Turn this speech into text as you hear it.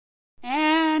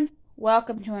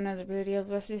Welcome to another video.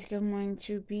 This is going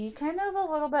to be kind of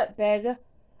a little bit big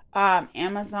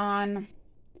Amazon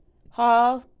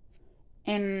haul,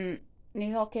 and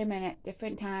these all came in at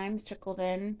different times, trickled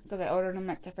in because I ordered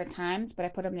them at different times, but I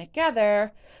put them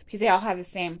together because they all have the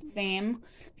same theme.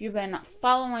 If you've been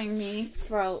following me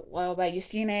for a little bit, you've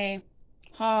seen a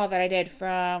haul that I did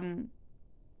from,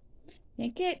 I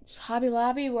think it's Hobby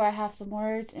Lobby, where I have some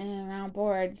words and round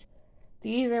boards.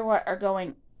 These are what are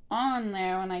going on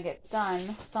there when I get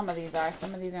done. Some of these are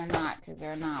not, because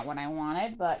they're not what I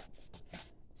wanted, but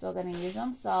still gonna use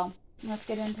them. So let's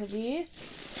get into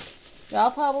these.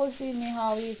 Y'all probably seen me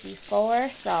haul these before,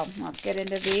 so let's get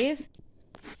into these.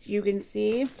 You can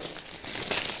see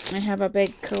I have a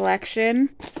big collection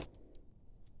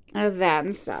of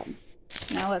them. So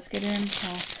now let's get into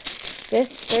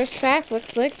this. First pack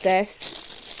looks like this.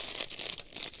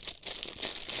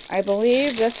 I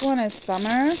believe this one is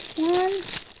summer one.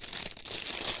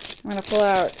 I'm going to pull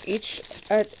out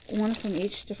one from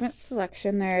each different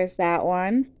selection. There's that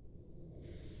one.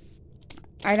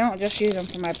 I don't just use them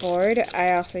for my board.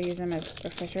 I also use them as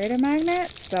refrigerator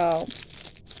magnets. So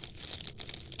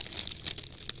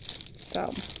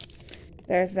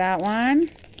there's that one.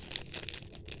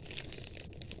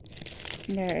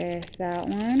 There is that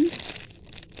one.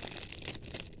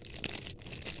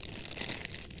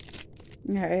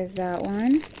 There is that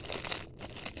one.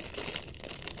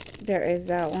 There is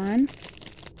that one.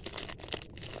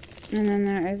 And then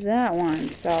there is that one.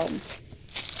 So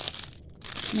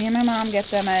me and my mom get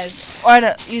them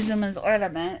use them as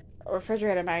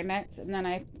refrigerator magnets, and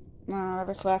then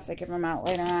whatever's left, I give them out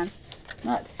later on.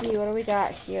 Let's see, what do we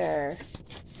got here?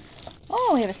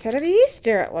 Oh, we have a set of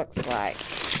Easter, it looks like.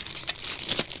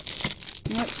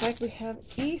 Looks like we have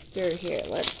Easter here.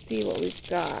 Let's see what we've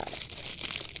got.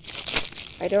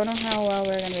 I don't know how well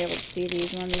we're going to be able to see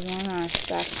these ones. These ones aren't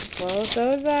stacked as well as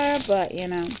those are, but, you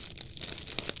know.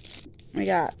 We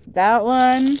got that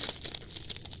one.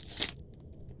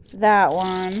 That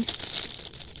one.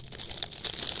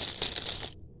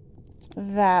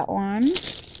 That one.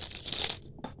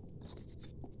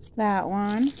 That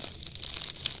one.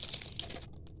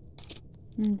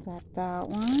 We got that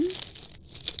one.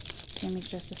 Give me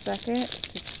just a second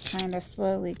to kind of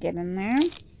slowly get in there.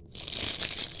 Let's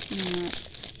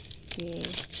see.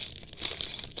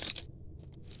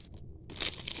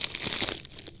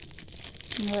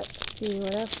 Let's see,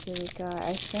 what else do we got?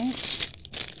 I think.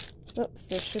 Oops,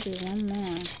 there should be one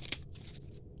more.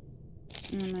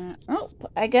 Oh,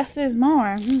 I guess there's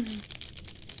more.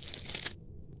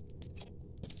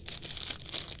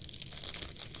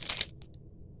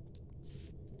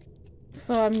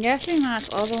 So I'm guessing that's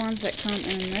all the ones that come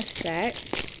in this set.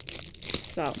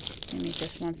 So, give me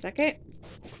just one second.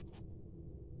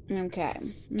 Okay,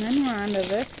 and then we're on to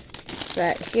this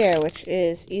set here, which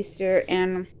is Easter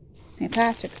and St.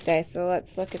 Patrick's Day. So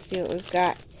let's look and see what we've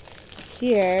got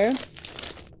here.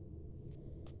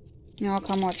 They all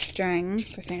come with string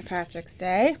for St. Patrick's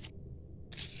Day.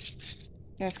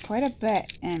 There's quite a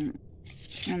bit in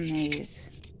these.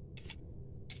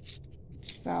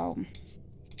 So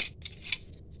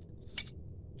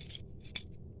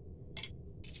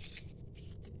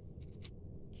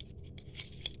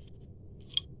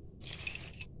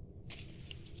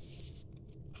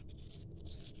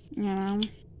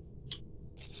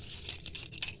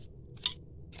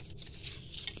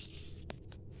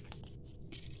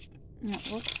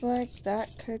it looks like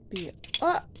that could be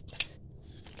up.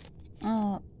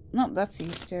 Oh, nope, that's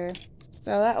Easter.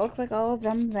 So that looks like all of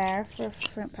them there for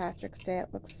St. Patrick's Day,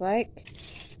 it looks like.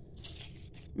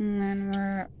 And then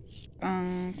we're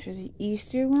to the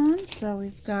Easter one. So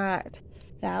we've got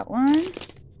that one.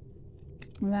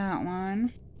 That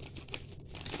one.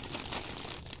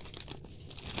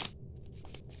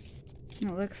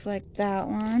 It looks like that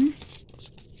one.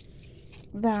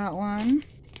 That one.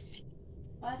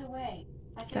 By the way,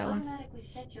 I can automatically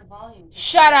set your volume.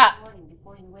 Shut up!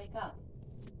 Before you wake up.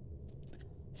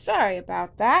 Sorry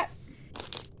about that.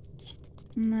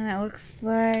 And then it looks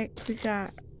like we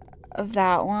got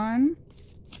that one.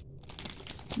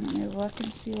 Let me look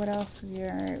and see what else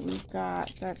we've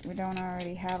got that we don't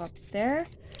already have up there.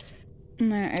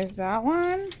 And there is that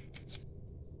one.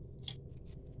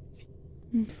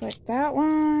 Looks like that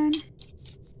one.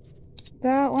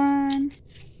 That one.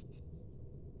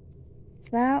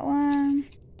 That one.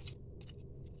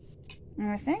 And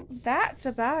I think that's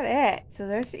about it. So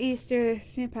there's Easter,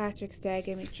 St. Patrick's Day.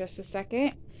 Give me just a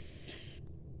second.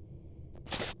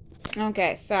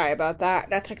 Okay, sorry about that.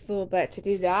 That takes a little bit to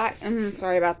do that.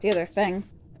 Sorry about the other thing.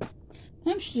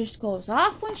 And she just goes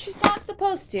off when she's not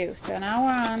supposed to. So now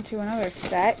we're on to another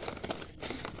set.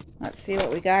 Let's see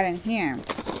what we got in here.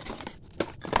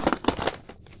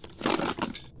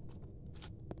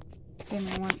 Give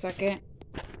me 1 second.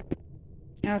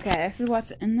 Okay, this is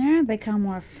what's in there. They come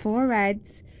with 4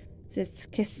 reds. It says,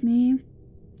 kiss me,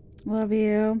 love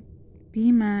you,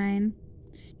 be mine,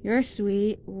 you're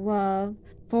sweet, love.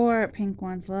 4 pink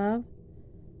ones, love,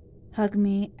 hug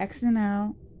me, X and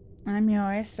O, I'm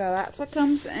yours. So that's what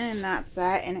comes in that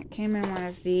set. And it came in one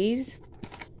of these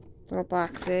little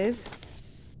boxes.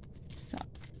 So,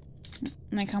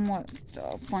 and they come with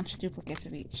a bunch of duplicates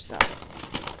of each. So,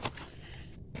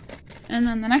 and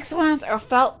then the next ones are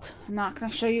felt. I'm not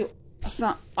going to show you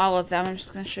all of them. I'm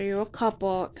just going to show you a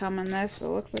couple that come in this. So it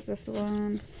looks like this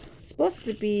one is supposed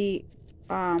to be,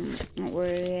 what were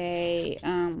they,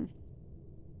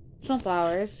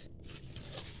 sunflowers.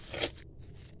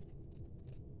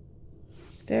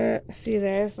 There, see,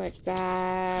 there's like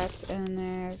that, and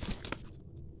there's,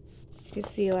 you can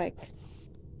see like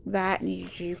that, and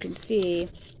you can see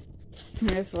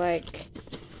there's like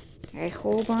a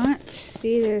whole bunch.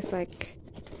 See, there's like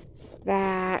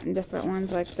that and different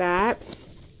ones like that.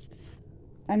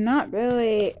 I'm not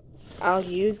really, I'll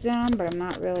use them, but I'm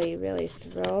not really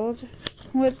thrilled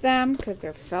with them because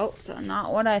they're felt, so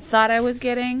not what I thought I was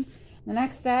getting. The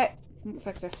next set looks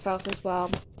like they're felt as well.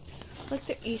 Like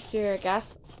the Easter, I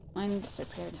guess. I need to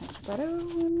pay attention better.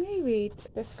 Let me read the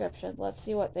description. Let's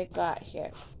see what they got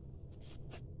here.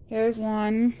 Here's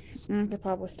one. I could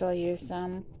probably still use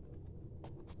them.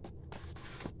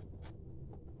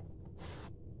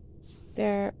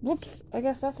 There. Whoops. I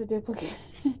guess that's a duplicate.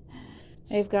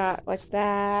 They've got like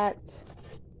that.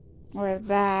 Or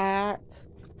that.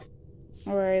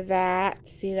 Or that.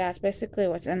 See, that's basically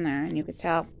what's in there. And you could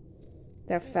tell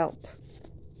they're felt.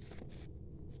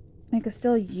 I could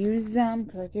still use them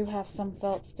because I do have some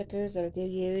felt stickers that I do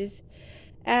use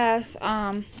as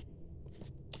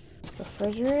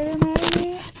refrigerator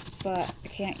magnets, but I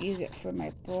can't use it for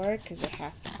my board because it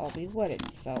has to all be wooden.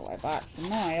 So I bought some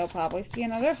more. You'll probably see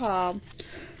another haul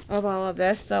of all of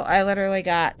this. So I literally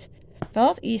got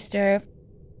felt Easter,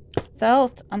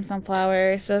 felt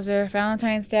sunflowers. Those are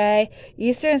Valentine's Day,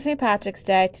 Easter and St. Patrick's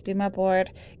Day to do my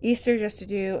board, Easter just to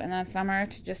do, and then summer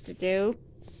to just to do.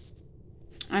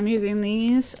 I'm using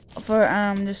these for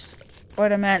just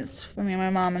ornaments for me and my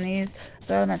mom, and these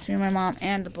are ornaments for me and my mom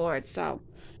and the board. So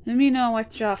let me know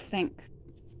what y'all think.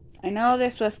 I know they're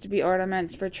supposed to be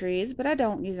ornaments for trees, but I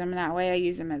don't use them that way. I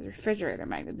use them as refrigerator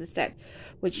magnets instead.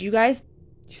 Would you guys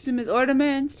use them as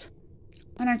ornaments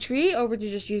on a tree, or would you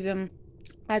just use them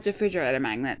as refrigerator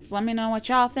magnets? Let me know what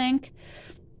y'all think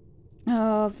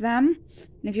of them.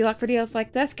 And if you like videos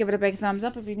like this, give it a big thumbs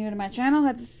up. If you're new to my channel,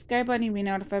 hit the subscribe button. You'll be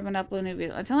notified when I upload a new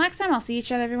video. Until next time, I'll see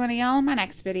each and every one of y'all in my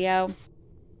next video.